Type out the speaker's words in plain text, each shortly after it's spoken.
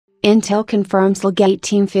Intel confirms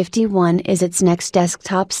LGA1851 is its next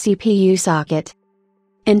desktop CPU socket.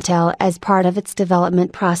 Intel, as part of its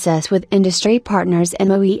development process with industry partners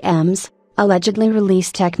and OEMs, allegedly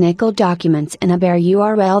released technical documents in a bare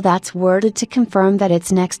URL that's worded to confirm that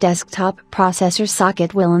its next desktop processor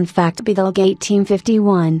socket will in fact be the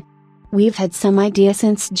LGA1851. We've had some idea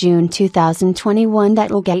since June 2021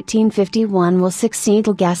 that LGA1851 will succeed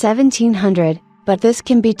LGA1700, but this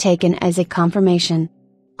can be taken as a confirmation.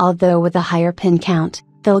 Although with a higher pin count,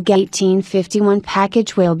 the LGA1851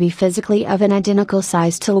 package will be physically of an identical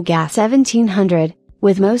size to LGA1700,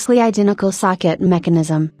 with mostly identical socket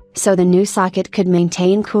mechanism, so the new socket could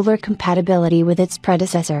maintain cooler compatibility with its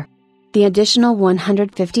predecessor. The additional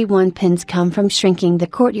 151 pins come from shrinking the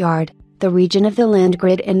courtyard, the region of the land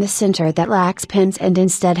grid in the center that lacks pins and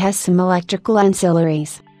instead has some electrical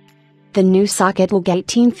ancillaries. The new socket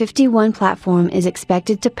LGA1851 platform is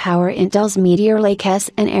expected to power Intel's Meteor Lake S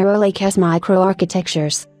and Arrow Lake S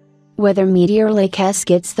microarchitectures. Whether Meteor Lake S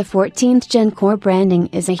gets the 14th Gen core branding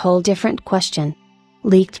is a whole different question.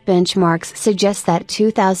 Leaked benchmarks suggest that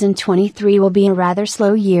 2023 will be a rather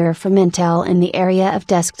slow year from Intel in the area of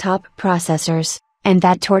desktop processors, and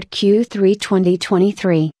that toward Q3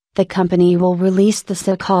 2023, the company will release the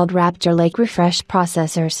so-called Raptor Lake refresh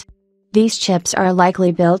processors. These chips are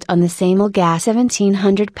likely built on the same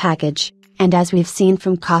LGA1700 package, and as we've seen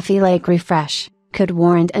from Coffee Lake Refresh, could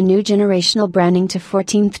warrant a new generational branding to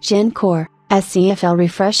 14th Gen core, as CFL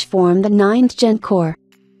Refresh formed the 9th Gen core.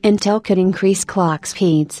 Intel could increase clock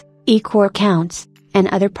speeds, E-core counts, and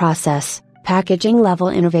other process, packaging level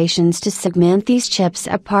innovations to segment these chips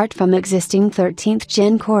apart from existing 13th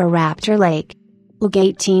Gen core Raptor Lake.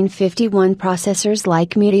 LGA1851 processors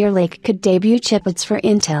like Meteor Lake could debut chiplets for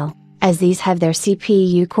Intel, as these have their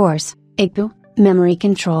CPU cores, IGPU, memory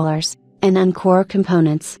controllers, and uncore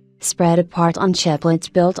components, spread apart on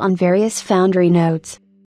chiplets built on various foundry nodes.